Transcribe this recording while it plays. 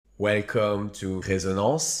Welcome to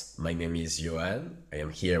Resonance. My name is Johan. I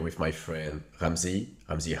am here with my friend Ramzi.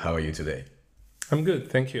 Ramzi, how are you today? I'm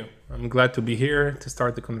good, thank you. I'm glad to be here to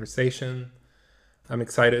start the conversation. I'm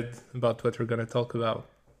excited about what we're going to talk about.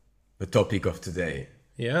 The topic of today.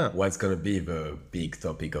 Yeah. What's going to be the big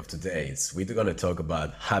topic of today? We're going to talk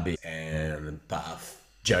about habit and path,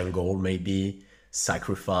 jungle maybe,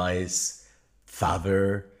 sacrifice,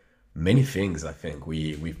 father, many things. I think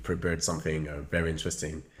we've prepared something very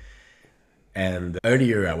interesting. And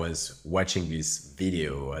earlier I was watching this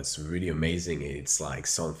video. It's really amazing. It's like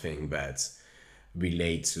something that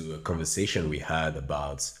relates to a conversation we had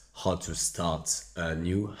about how to start a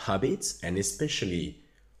new habit and especially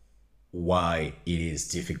why it is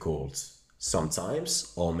difficult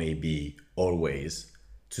sometimes or maybe always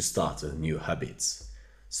to start a new habit.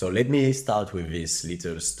 So let me start with this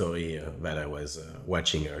little story that I was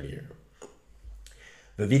watching earlier.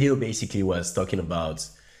 The video basically was talking about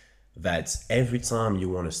that every time you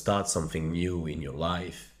want to start something new in your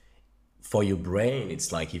life, for your brain,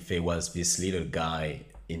 it's like if there was this little guy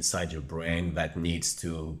inside your brain that needs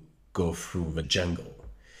to go through the jungle.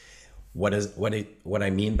 What I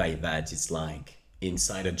mean by that is like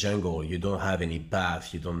inside a jungle, you don't have any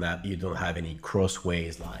path, you don't have any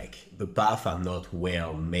crossways. Like the paths are not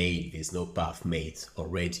well made. There's no path made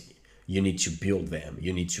already. You need to build them.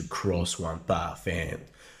 You need to cross one path and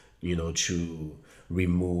to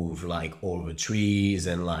remove like all the trees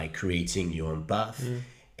and like creating your own path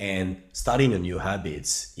and starting a new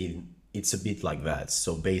habits. It's a bit like that.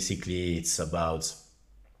 So basically, it's about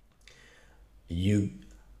you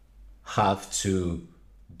have to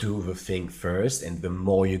do the thing first, and the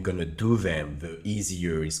more you're gonna do them, the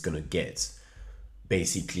easier it's gonna get.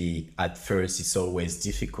 Basically, at first it's always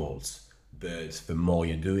difficult, but the more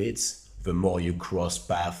you do it, the more you cross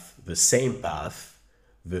the same path,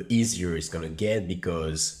 the easier it's gonna get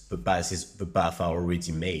because the path are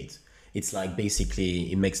already made. It's like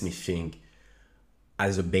basically it makes me think,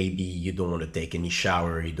 as a baby, you don't want to take any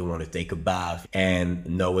shower, you don't want to take a bath. And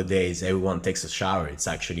nowadays, everyone takes a shower. It's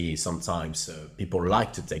actually sometimes people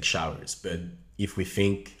like to take showers. But if we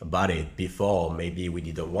think about it before, maybe we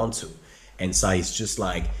didn't want to. And so it's just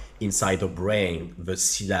like inside the brain, the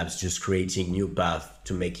syllabes just creating new path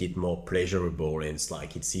to make it more pleasurable. And it's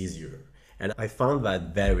like it's easier. And I found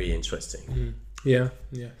that very interesting. Yeah,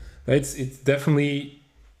 yeah. It's definitely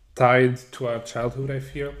tied to our childhood, I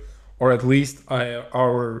feel. Or at least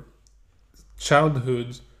our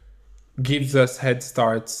childhood gives us head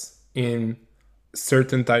starts in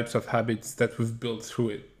certain types of habits that we've built through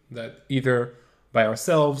it, that either by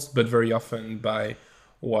ourselves, but very often by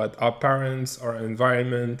what our parents or our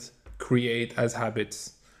environment create as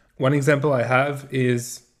habits. One example I have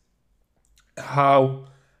is how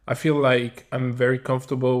I feel like I'm very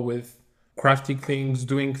comfortable with crafting things,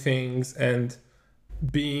 doing things, and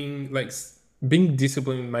being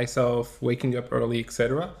disciplined with myself, waking up early,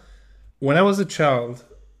 etc. When I was a child,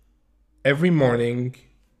 every morning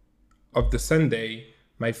of the Sunday,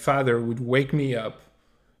 my father would wake me up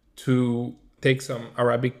to take some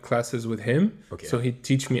Arabic classes with him. Okay. So he'd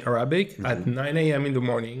teach me Arabic at 9 a.m. in the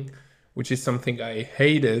morning, which is something I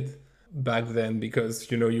hated back then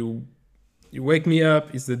because, you wake me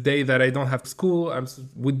up, it's the day that I don't have school,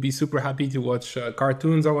 would be super happy to watch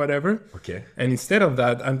cartoons or whatever. Okay. And instead of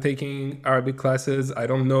that, I'm taking Arabic classes. I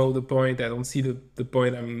don't know the point. I don't see the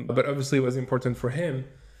point. But obviously it was important for him.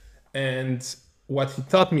 And what he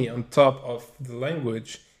taught me on top of the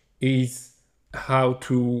language is how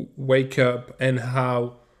to wake up and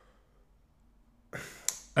how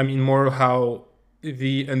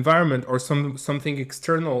the environment or something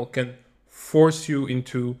external can force you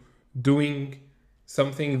into doing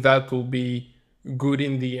something that will be good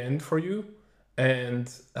in the end for you, and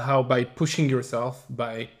how by pushing yourself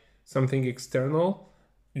by something external,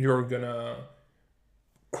 you're gonna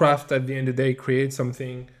craft at the end of the day, create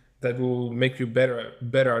something that will make you better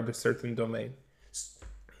at a certain domain.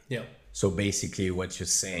 Yeah. So basically what you're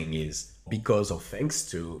saying is because of thanks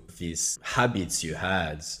to these habits you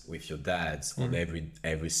had with your dad on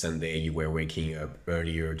every Sunday, you were waking up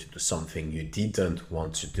earlier to do something you didn't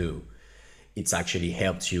want to do. It's actually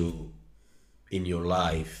helped you in your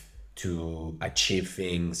life to achieve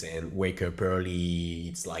things and wake up early.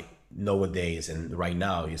 It's like nowadays and right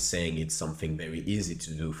now you're saying it's something very easy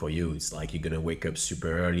to do for you. It's like you're gonna wake up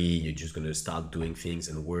super early, you're just gonna start doing things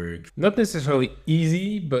and work. Not necessarily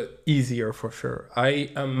easy, but easier for sure.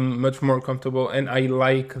 I am much more comfortable and I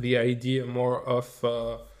like the idea more of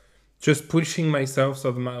just pushing myself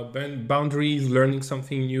of my boundaries, learning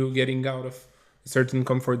something new, getting out of a certain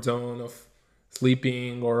comfort zone of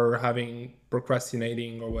sleeping or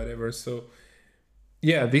procrastinating or whatever. So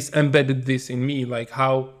yeah, this embedded this in me, like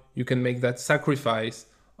how you can make that sacrifice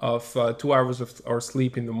of 2 hours of or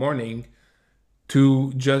sleep in the morning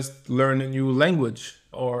to just learn a new language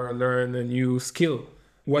or learn a new skill.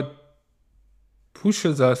 What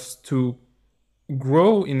pushes us to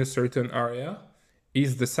grow in a certain area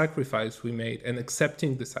is the sacrifice we made and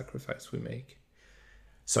accepting the sacrifice we make.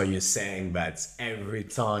 So you're saying that every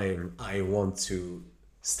time I want to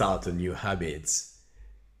start a new habit,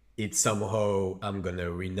 it's somehow I'm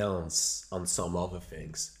gonna renounce on some other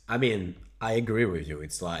things. I mean, I agree with you.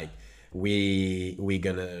 It's like we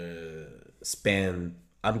gonna spend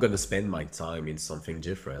I'm gonna spend my time in something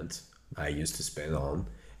different I used to spend on,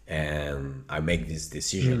 and I make this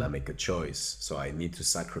decision, I make a choice. So I need to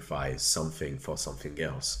sacrifice something for something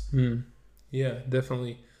else. Yeah,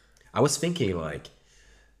 definitely. I was thinking like,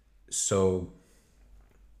 so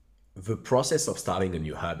the process of starting a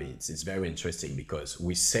new habit is very interesting because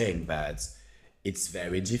we're saying that it's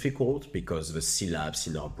very difficult because the syllabes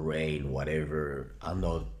in our brain, whatever, are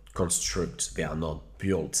not construct, they are not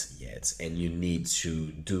built yet, and you need to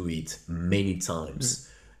do it many times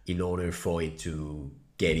in order for it to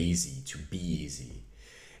get easy, to be easy.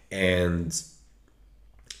 And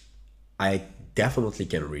I definitely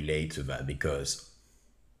can relate to that because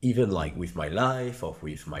even like with my life or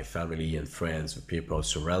with my family and friends, with people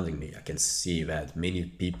surrounding me, I can see that many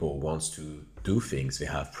people wants to do things. They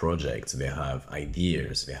have projects, they have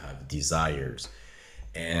ideas, they have desires,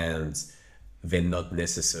 and they're not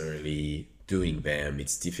necessarily doing them.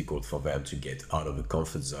 It's difficult for them to get out of the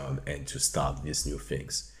comfort zone and to start these new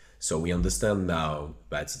things. So we understand now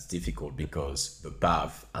that it's difficult because the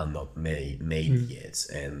paths are not made yet,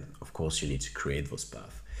 and of course you need to create those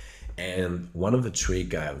paths. And one of the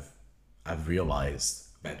trick I've realized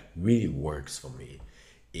that really works for me,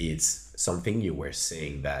 it's something you were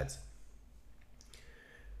saying, that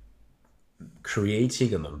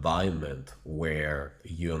creating an environment where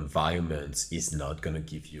your environment is not going to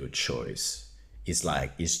give you a choice. It's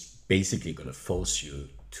basically going to force you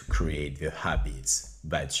to create the habits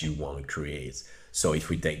that you want to create. So if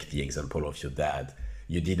we take the example of your dad,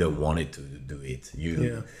 you didn't want it to do it.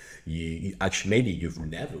 Yeah. You actually, maybe you've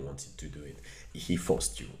never wanted to do it. He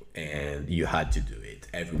forced you, and you had to do it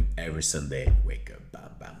every Sunday. Wake up,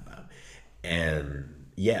 bam, bam, bam, and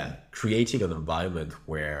yeah, creating an environment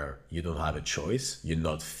where you don't have a choice. You're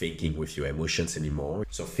not thinking with your emotions anymore.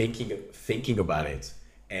 So thinking about it,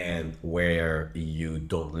 and where you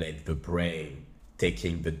don't let the brain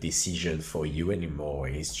taking the decision for you anymore.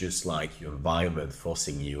 It's just like your environment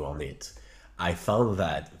forcing you on it. I found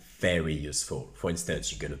that very useful. For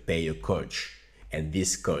instance, you're gonna pay a coach, and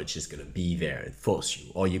this coach is gonna be there and force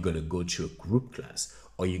you, or you're gonna go to a group class,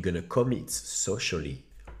 or you're gonna commit socially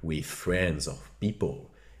with friends or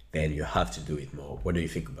people, then you have to do it more. What do you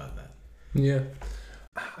think about that? Yeah,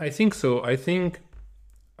 I think so. I think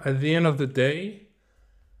at the end of the day,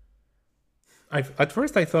 at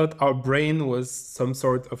first I thought our brain was some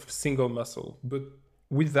sort of single muscle, but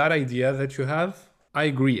with that idea that you have, I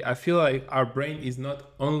agree. I feel like our brain is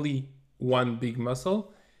not only one big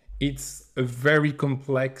muscle, it's a very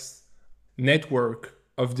complex network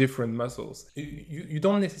of different muscles. You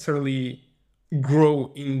don't necessarily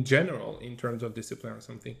grow in general in terms of discipline or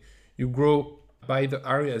something. You grow by the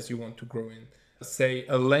areas you want to grow in. Say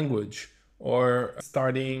a language, or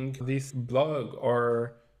starting this blog,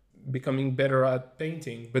 or becoming better at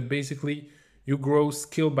painting. But basically, you grow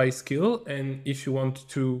skill by skill. And if you want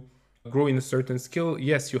to grow in a certain skill,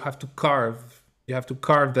 yes, you have to carve. You have to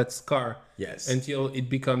carve that scar Yes. until it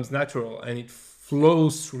becomes natural and it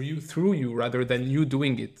flows through you rather than you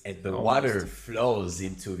doing it. And the almost. water flows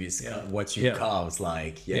into this, what you Yeah. carve,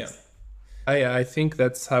 like, yes. Yeah. I think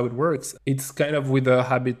that's how it works. It's kind of with the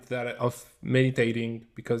habit that of meditating,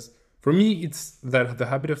 because for me, it's that the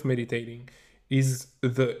habit of meditating is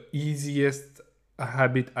the easiest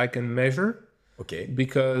habit I can measure, Okay.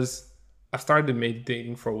 because I started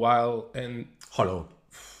meditating for a while, and How long?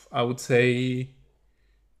 I would say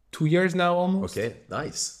 2 years now almost. Okay,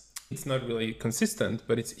 nice. It's not really consistent,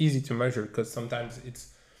 but it's easy to measure because sometimes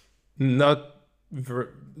it's not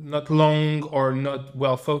not long or not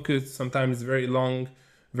well focused. Sometimes it's very long,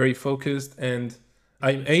 very focused, and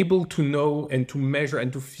I'm able to know and to measure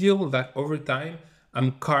and to feel that over time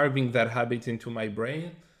I'm carving that habit into my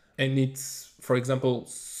brain. And it's, for example,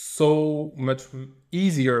 so much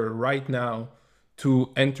easier right now to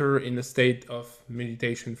enter in a state of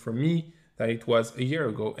meditation for me than it was a year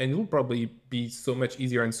ago. And it will probably be so much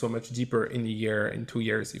easier and so much deeper in a year, in 2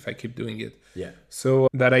 years, if I keep doing it. Yeah. So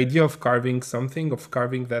that idea of carving something, of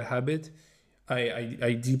carving that habit,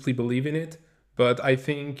 I deeply believe in it. But I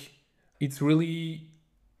think it's really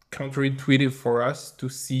counterintuitive for us to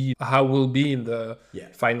see how we'll be in the Yeah.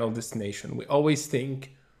 final destination. We always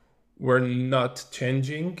think we're not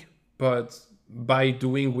changing, but by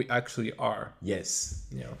doing, we actually are. Yes.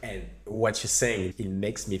 Yeah. And what you're saying, it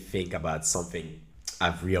makes me think about something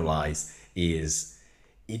I've realized is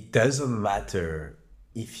it doesn't matter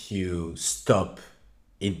if you stop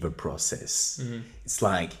in the process. It's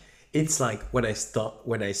like when I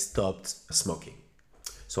stopped smoking.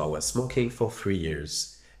 So I was smoking for 3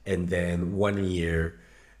 years, and then 1 year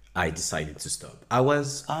I decided to stop. I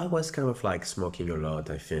was kind of like smoking a lot.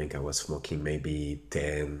 I think I was smoking maybe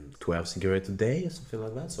 10, 12 cigarettes a day or something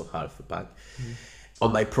like that, so half a pack.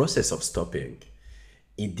 On my process of stopping,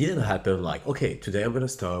 it didn't happen like, okay, today I'm gonna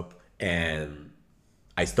stop and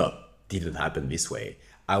I stopped. Didn't happen this way.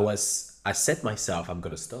 I set myself I'm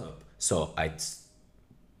gonna stop. So I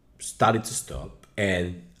started to stop,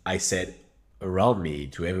 and I said around me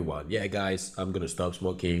to everyone, yeah guys, I'm gonna stop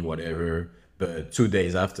smoking, whatever. But 2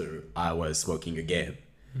 days after, I was smoking again.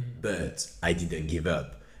 But I didn't give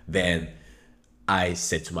up. Then I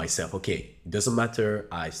said to myself, okay, it doesn't matter,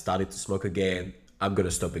 I started to smoke again, I'm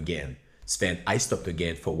gonna stop again. So then I stopped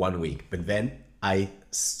again for 1 week, but then I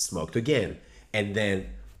smoked again. And then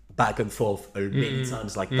back and forth many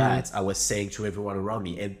times like that. I was saying to everyone around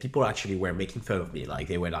me, and people actually were making fun of me. Like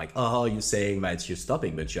they were like, "Oh, you're saying that you're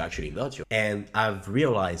stopping, but you're actually not." And I've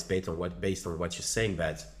realized based on what you're saying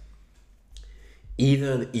that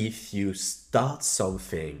even if you start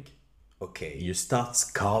something, okay, you start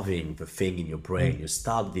carving the thing in your brain, you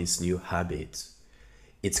start this new habit,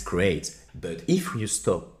 it's great. But if you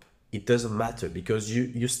stop, it doesn't matter because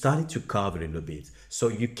you started to carve a little bit. So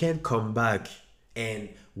you can come back, and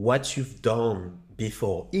what you've done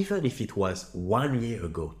before, even if it was 1 year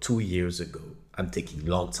ago, 2 years ago, I'm taking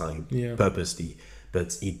long time Yeah. purposely,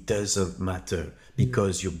 but it doesn't matter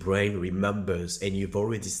because your brain remembers and you've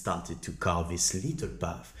already started to carve this little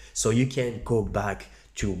path. So you can go back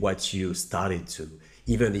to what you started to,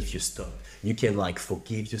 even if you stop. You can like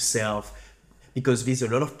forgive yourself because there's a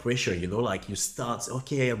lot of pressure, like you start,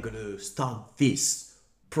 okay, I'm gonna start this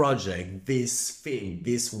project, this thing,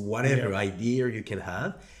 this whatever Yeah. idea you can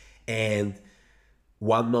have, and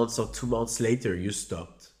 1 month or 2 months later you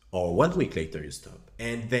stopped, or 1 week later you stop,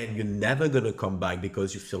 and then you're never gonna come back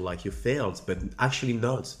because you feel like you failed. But actually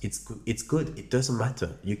not, it's good, it doesn't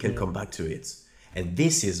matter, you can come back to it. And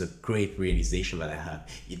this is a great realization that I have.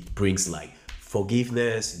 It brings like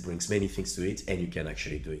forgiveness, it brings many things to it, and you can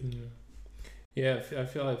actually do it. Yeah, I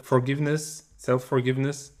feel like forgiveness,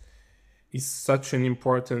 self-forgiveness is such an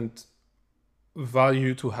important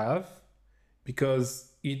value to have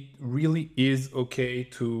because it really is okay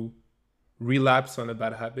to relapse on a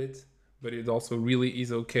bad habit, but it also really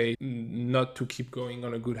is okay not to keep going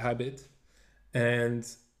on a good habit. And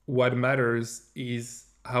what matters is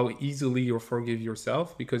how easily you forgive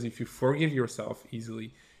yourself, because if you forgive yourself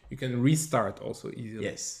easily, you can restart also easily.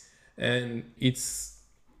 Yes. And it's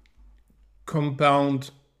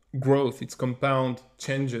compound growth, it's compound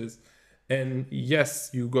changes. And yes,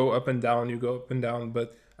 you go up and down,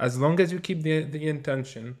 but as long as you keep the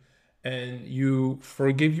intention and you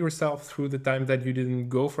forgive yourself through the time that you didn't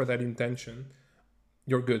go for that intention,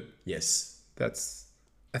 you're good. Yes. That's,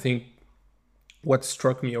 I think, what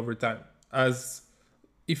struck me over time. As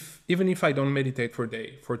even if I don't meditate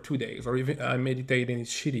for 2 days, or even I meditate and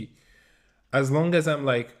it's shitty, as long as I'm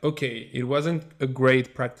like, okay, it wasn't a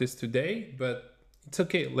great practice today, but it's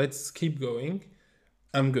okay, let's keep going,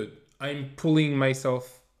 I'm good. I'm pulling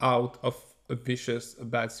myself out of a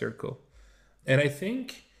bad circle. And I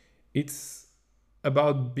think it's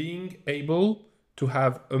about being able to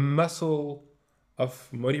have a muscle of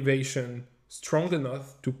motivation strong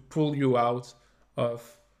enough to pull you out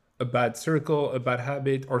of a bad circle, a bad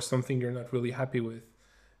habit, or something you're not really happy with.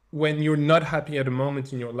 When you're not happy at a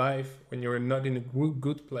moment in your life, when you're not in a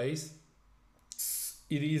good place,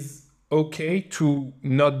 it is okay to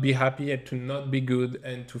not be happy and to not be good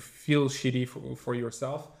and to feel shitty for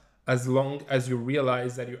yourself, as long as you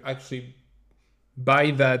realize that you actually,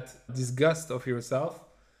 by that disgust of yourself,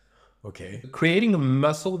 Okay. creating a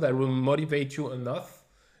muscle that will motivate you enough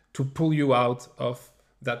to pull you out of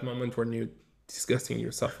that moment when you're disgusting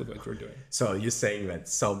yourself with what you're doing. So you're saying that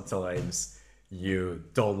sometimes you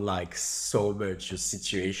don't like so much your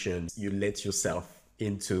situation, you let yourself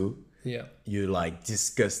into, Yeah. you're like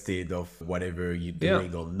disgusted of whatever you're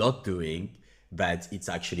doing or not doing, but it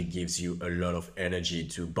actually gives you a lot of energy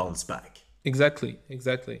to bounce back. Exactly.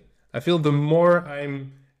 I feel the more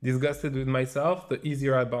I'm disgusted with myself, the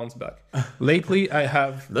easier I bounce back. Lately, I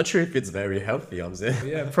have... Not sure if it's very healthy, I'm saying.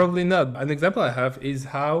 Yeah, probably not. An example I have is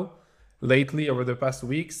how lately, over the past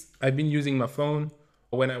weeks, I've been using my phone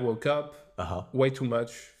when I woke up, Uh-huh. way too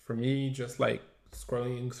much for me, just like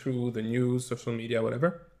scrolling through the news, social media, whatever.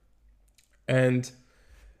 And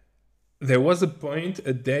there was a point,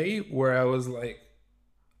 a day, where I was like,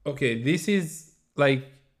 okay, this is like,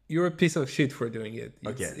 you're a piece of shit for doing it.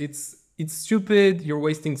 It's Okay. it's it's stupid. You're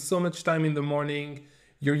wasting so much time in the morning.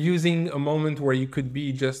 You're using a moment where you could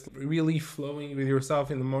be just really flowing with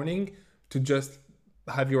yourself in the morning to just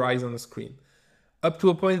have your eyes on the screen. Up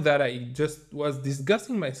to a point that I just was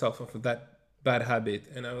disgusting myself of that bad habit.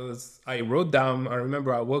 And I wrote down, I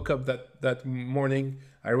remember I woke up that morning,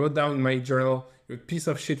 I wrote down in my journal, you're a piece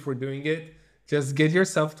of shit for doing it. Just get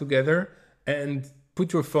yourself together and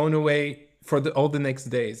put your phone away for all the next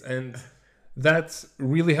days. And that's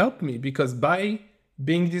really helped me, because by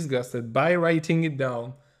being disgusted, by writing it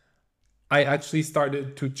down, I actually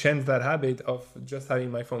started to change that habit of just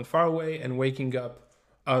having my phone far away and waking up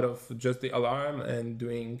out of just the alarm and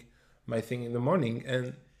doing my thing in the morning.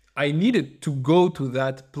 And I needed to go to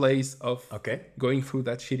that place of Okay. going through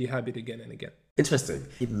that shitty habit again and again. Interesting.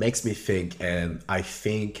 It makes me think, and I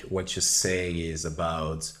think what you're saying is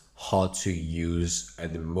about how to use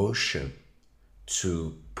an emotion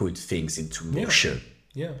to put things into motion.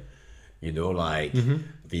 Yeah. You know, like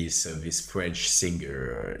this French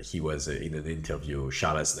singer, he was in an interview,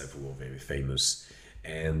 Charles Aznavour, very famous,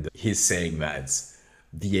 and he's saying that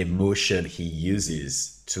the emotion he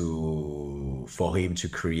uses to for him to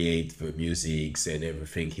create the musics and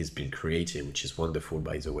everything he's been creating, which is wonderful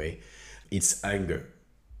by the way, it's anger.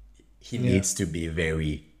 He needs to be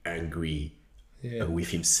very angry with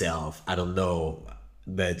himself. I don't know,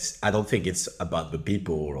 but I don't think it's about the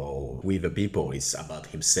people or with the people. It's about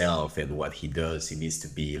himself and what he does. He needs to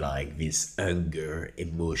be like this anger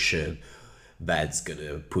emotion that's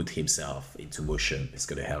gonna put himself into motion. It's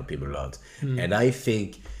gonna help him a lot. And I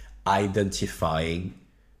think identifying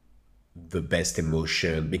the best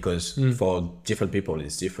emotion, because for different people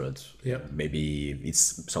it's different. Yeah. Maybe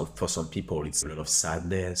for some people it's a lot of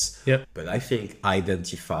sadness. Yeah. But I think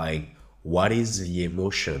identifying what is the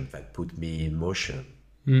emotion that put me in motion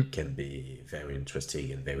can be very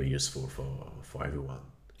interesting and very useful for everyone.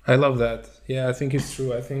 I love that. Yeah, I think it's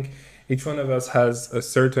true. I think each one of us has a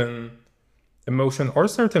certain emotion or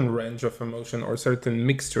certain range of emotion or certain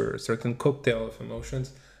mixture, certain cocktail of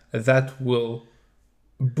emotions that will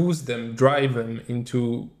boost them, drive them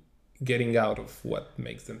into getting out of what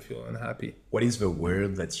makes them feel unhappy. What is the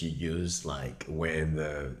word that you use, like when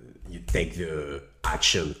you take the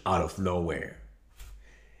action out of nowhere?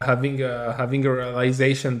 Having a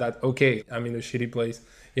realization that, okay, I'm in a shitty place.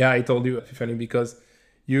 Yeah, I told you, Epiphany, because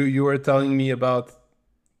you were telling me about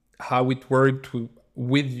how it worked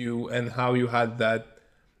with you and how you had that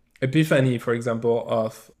epiphany, for example,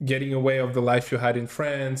 of getting away of the life you had in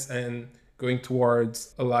France and going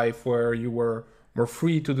towards a life where you were more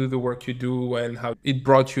free to do the work you do, and how it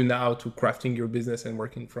brought you now to crafting your business and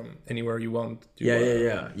working from anywhere you want. Do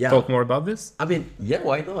you Yeah. talk more about this? I mean, yeah,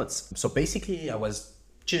 why not? So basically, I was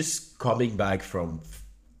just coming back from.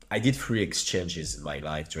 I did 3 exchanges in my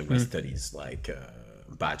life during my studies, like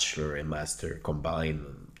bachelor and master combined.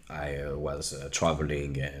 I was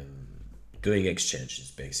traveling and doing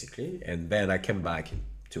exchanges basically, and then I came back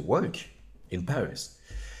to work in Paris.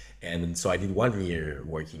 And so I did 1 year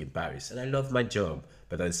working in Paris, and I loved my job.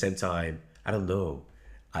 But at the same time, I don't know,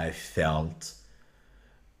 I felt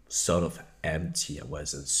sort of empty. I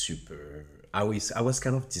wasn't super. I was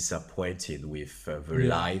kind of disappointed with the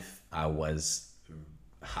life I was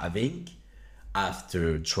having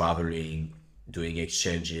after traveling, doing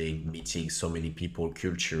exchanging, meeting so many people,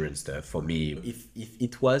 culture and stuff. For me, if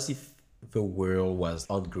the world was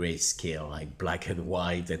on grayscale, like black and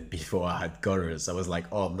white, and before I had colors, I was like,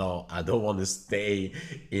 oh no, I don't want to stay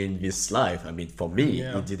in this life. I mean, for me,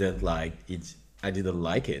 Yeah. it didn't like it. I didn't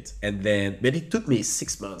like it. And then, but it took me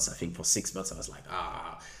 6 months. I think for 6 months, I was like,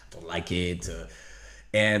 I don't like it.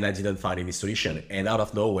 And I didn't find any solution. And out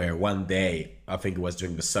of nowhere, one day, I think it was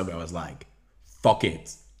during the summer, I was like, fuck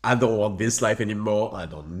it. I don't want this life anymore. I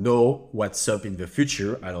don't know what's up in the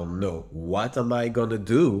future. I don't know what am I gonna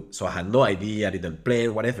do. So I had no idea. I didn't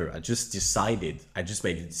plan, whatever. I just decided. I just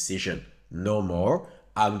made a decision. No more.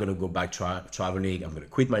 I'm gonna go back traveling. I'm gonna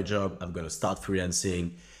quit my job. I'm gonna start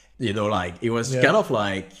freelancing. You know, like it was kind of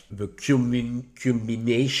like the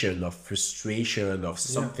culmination of frustration of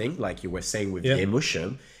something, like you were saying with the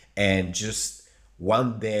emotion, and just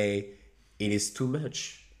one day it is too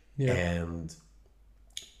much, and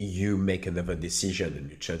you make another decision and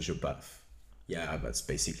you change your path. Yeah, that's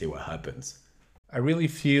basically what happens. I really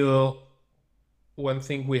feel one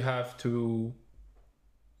thing we have to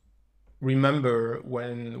remember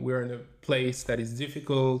when we're in a place that is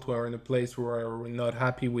difficult, we're in a place where we're not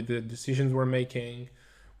happy with the decisions we're making,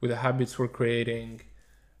 with the habits we're creating,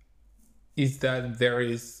 is that there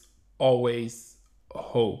is always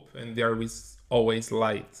hope and there is always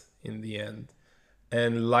light in the end.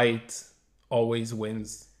 And light always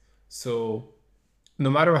wins. So no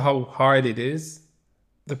matter how hard it is,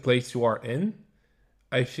 the place you are in,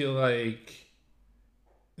 I feel like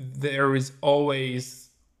there is always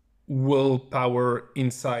willpower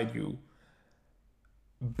inside you.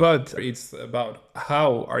 But it's about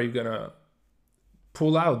how are you gonna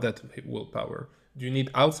pull out that willpower? Do you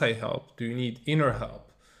need outside help? Do you need inner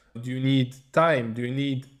help? Do you need time? Do you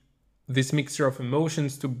need this mixture of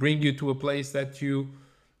emotions to bring you to a place that you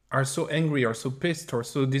are so angry or so pissed or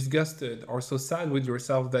so disgusted or so sad with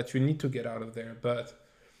yourself that you need to get out of there? But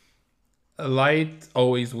a light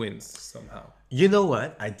always wins somehow. You know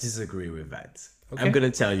what? I disagree with that. Okay. I'm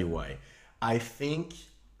gonna tell you why. I think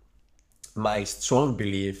my strong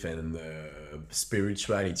belief in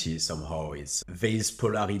spirituality somehow is there is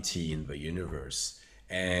polarity in the universe,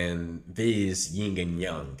 and there is yin and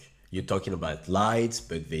yang. You're talking about light,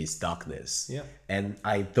 but there's darkness. Yeah. And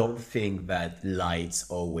I don't think that lights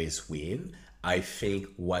always win. I think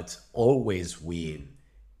what always win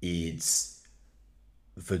is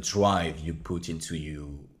the drive you put into your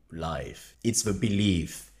life. It's the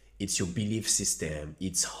belief. It's your belief system.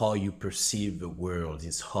 It's how you perceive the world.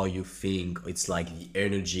 It's how you think. It's like the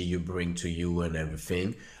energy you bring to you and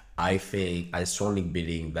everything. I strongly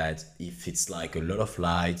believe that if it's like a lot of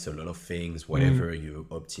lights, a lot of things, whatever, you're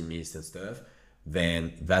optimist and stuff,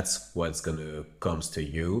 then that's what's gonna comes to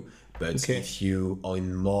you. But Okay. if you are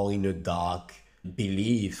more in a dark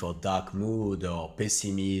belief or dark mood or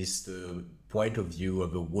pessimist point of view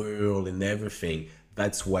of the world and everything,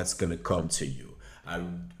 that's what's gonna come to you. I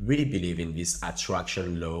really believe in this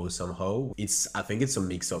attraction law somehow. I think it's a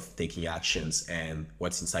mix of taking actions and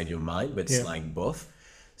what's inside your mind, but it's Yeah. like both.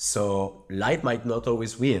 So light might not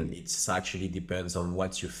always win. It actually depends on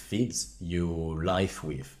what you feed your life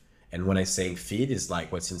with. And when I say feed, it's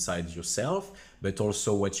like what's inside yourself, but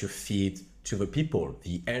also what you feed to the people,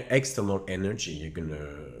 the external energy you're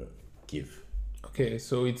gonna give. Okay,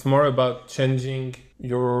 so it's more about changing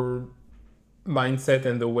your mindset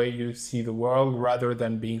and the way you see the world rather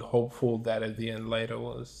than being hopeful that at the end light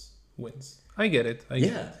always wins. I get it. I get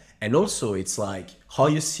it. Yeah. And also, it's like how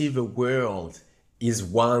you see the world is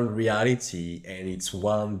one reality and it's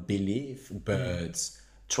one belief, but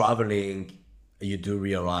traveling, you do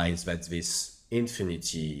realize that there's an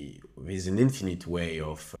infinite way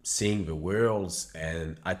of seeing the world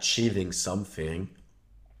and achieving something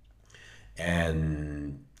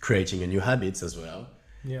and creating a new habits as well.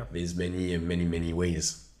 Yeah. There's many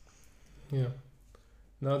ways. Yeah.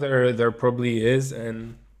 No, there probably is,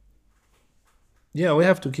 and yeah, we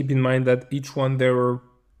have to keep in mind that each one their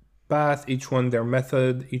path, each one their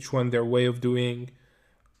method, each one their way of doing.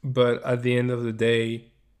 But at the end of the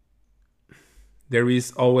day, there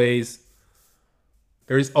is always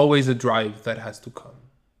a drive that has to come.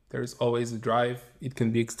 There is always a drive. It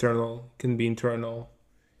can be external, it can be internal,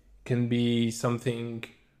 it can be something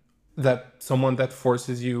that someone that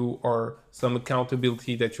forces you or some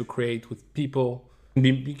accountability that you create with people.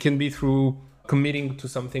 It can be through committing to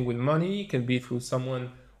something with money. It can be through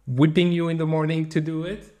someone whipping you in the morning to do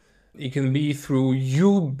it. It can be through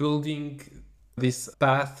you building these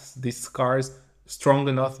paths, these scars, strong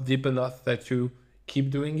enough, deep enough that you keep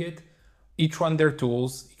doing it. Each one their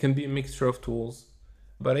tools. It can be a mixture of tools.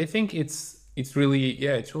 But I think it's really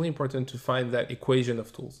important to find that equation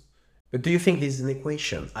of tools. But do you think there's an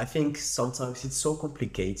equation? I think sometimes it's so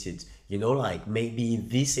complicated. Like maybe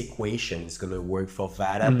this equation is going to work for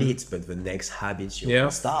that habit, but the next habit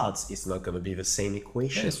you start is not going to be the same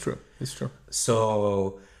equation. Yeah, it's true. It's true.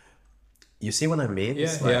 So you see what I mean? Yeah,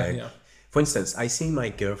 It's like, yeah. For instance, I see my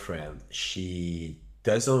girlfriend. She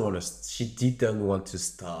didn't want to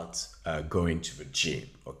start going to the gym.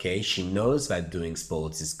 Okay, she knows that doing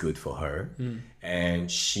sports is good for her,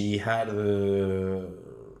 and she had a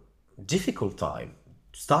difficult time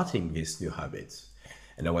starting this new habit.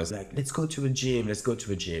 And I was like, let's go to the gym.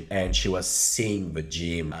 And she was seeing the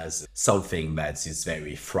gym as something that is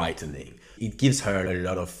very frightening. It gives her a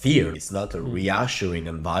lot of fear. It's not a reassuring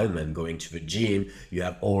environment going to the gym. You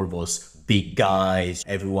have all those big guys.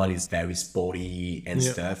 Everyone is very sporty and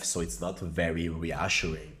stuff. So it's not a very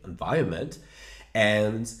reassuring environment.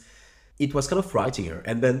 And it was kind of frightening her.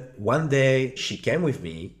 And then one day she came with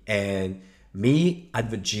me, and me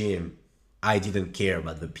at the gym, I didn't care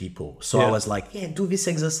about the people. So I Yeah. was like, yeah, do this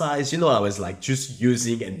exercise. I was like just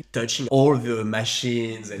using and touching all the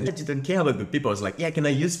machines, and I didn't care about the people. I was like, yeah, can I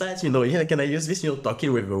use that? Yeah, can I use this?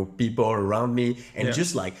 Talking with the people around me and Yeah.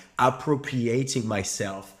 just like appropriating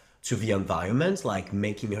myself to the environment, like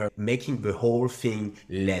making the whole thing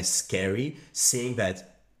less scary, saying that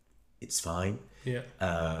it's fine. Yeah.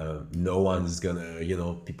 No one's gonna,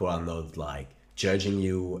 people are not like judging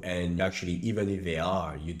you, and actually, even if they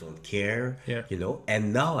are, you don't care, Yeah.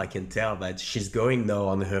 And now I can tell that she's going now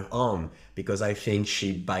on her own because I think she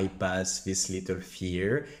bypassed this little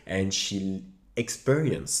fear and she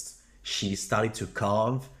started to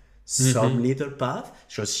carve some little path.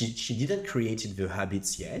 So she didn't create the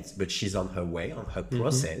habits yet, but she's on her way, on her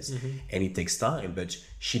process, and it takes time, but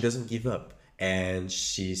she doesn't give up. And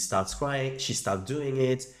she starts crying, she starts doing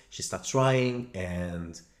it, she starts trying,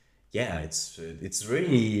 and yeah, it's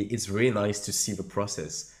really nice to see the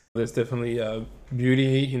process. There's definitely a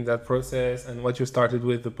beauty in that process. And what you started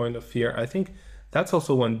with, the point of fear, I think that's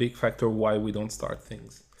also one big factor why we don't start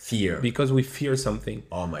things. Fear. Because we fear something.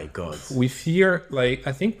 Oh my God. We fear,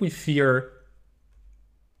 I think we fear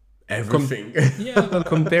Everything.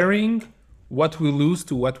 comparing what we lose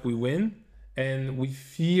to what we win. And we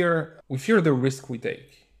fear the risk we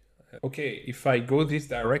take. Okay, if I go this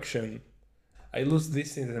direction, I lose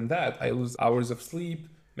this and that. I lose hours of sleep,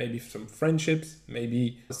 maybe some friendships,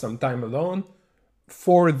 maybe some time alone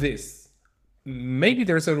for this. Maybe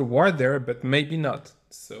there's a reward there, but maybe not.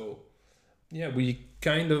 So, yeah, we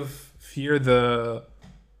kind of fear the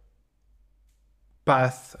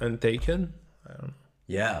path untaken. I don't know.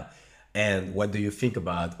 Yeah. And what do you think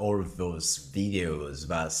about all of those videos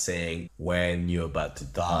about saying when you're about to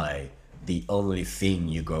die, the only thing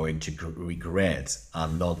you're going to regret are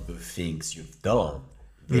not the things you've done.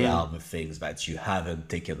 They are the things that you haven't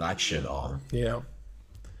taken action on. Yeah.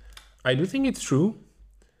 I do think it's true,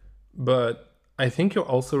 but I think you're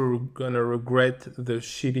also going to regret the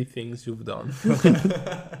shitty things you've done.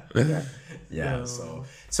 Yeah.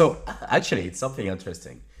 So actually, it's something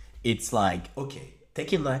interesting. It's like, okay,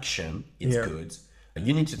 taking action, it's good.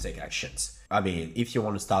 You need to take actions. I mean, if you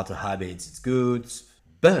want to start a habit, it's good.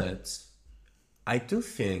 But I do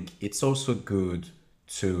think it's also good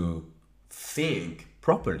to think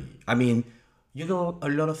properly. I mean, a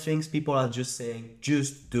lot of things people are just saying,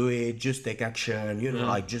 just do it, just take action,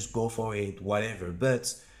 like just go for it, whatever.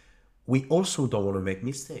 But we also don't want to make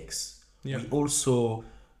mistakes. Yeah. We also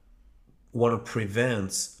want to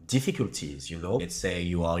prevent difficulties. Let's say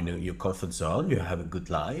you are in your comfort zone, you have a good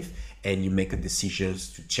life, and you make a decision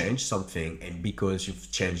to change something, and because you've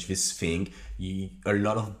changed this thing, a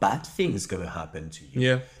lot of bad things gonna happen to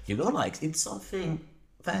you. Yeah. Like it's something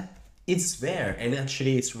that it's there, and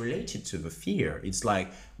actually it's related to the fear. It's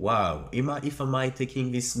like, wow, am I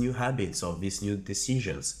taking these new habits or these new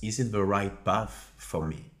decisions, is it the right path for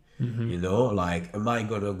me? Like, am I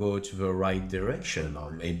gonna go to the right direction,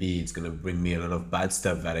 or maybe it's gonna bring me a lot of bad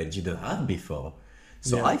stuff that I didn't have before?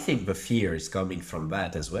 So I think the fear is coming from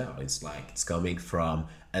that as well. It's like it's coming from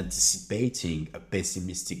anticipating a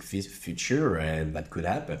pessimistic future, and that could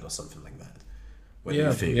happen or something like that. What do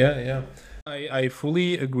you think? Yeah. I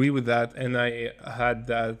fully agree with that, and I had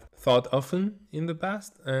that thought often in the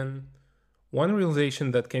past. And one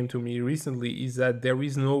realization that came to me recently is that there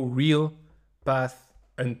is no real path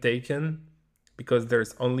untaken, because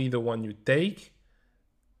there's only the one you take,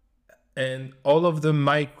 and all of the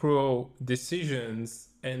micro decisions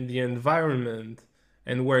and the environment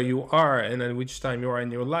and where you are and at which time you are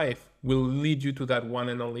in your life will lead you to that one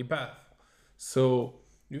and only path. So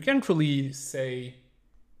you can't really say,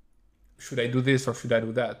 should I do this or should I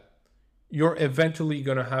do that? You're eventually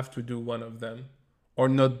gonna have to do one of them or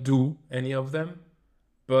not do any of them,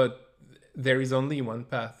 but there is only one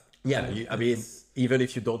path. Yeah, I mean, even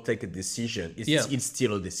if you don't take a decision, it's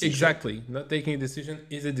still a decision. Exactly. Not taking a decision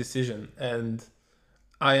is a decision. And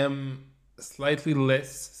I am slightly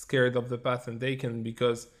less scared of the path untaken,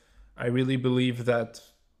 because I really believe that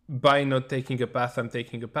by not taking a path, I'm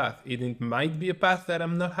taking a path. It might be a path that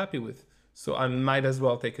I'm not happy with, so I might as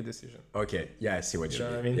well take a decision. Okay, yeah, I see what you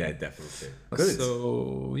mean. I mean? Yeah, definitely. Good.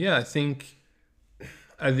 So, yeah, I think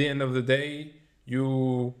at the end of the day,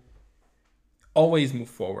 you always move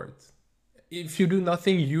forward. If you do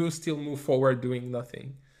nothing, you still move forward doing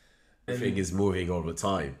nothing. Everything is moving all the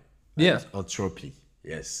time. Yeah. Entropy.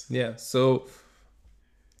 Yes. Yeah. So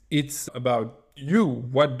it's about you.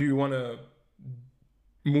 What do you want to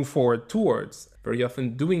move forward towards? Very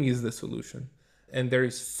often doing is the solution. And there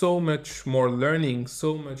is so much more learning,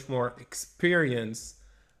 so much more experience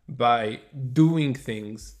by doing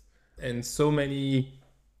things, and so many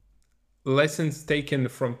lessons taken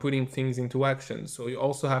from putting things into action. So you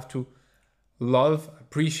also have to love,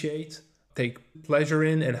 appreciate, take pleasure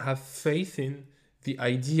in, and have faith in the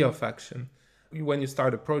idea of action. When you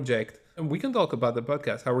start a project, and we can talk about the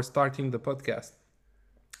podcast, how we're starting the podcast,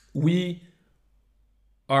 we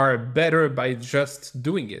are better by just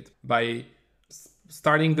doing it, by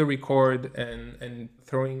starting the record and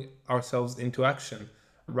throwing ourselves into action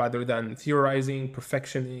rather than theorizing,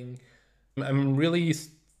 perfectioning. I'm really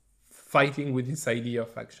fighting with this idea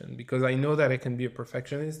of action because I know that I can be a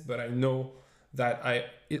perfectionist, but I know that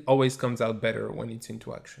it always comes out better when it's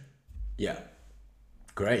into action. Yeah.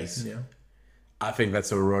 Great. Yeah. I think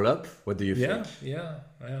that's a roll up. What do you think? Yeah.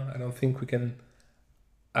 I don't think we can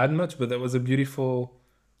add much, but that was a beautiful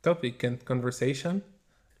topic and conversation.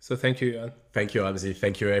 So thank you, Jan. Thank you, Hamzi.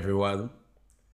 Thank you, everyone.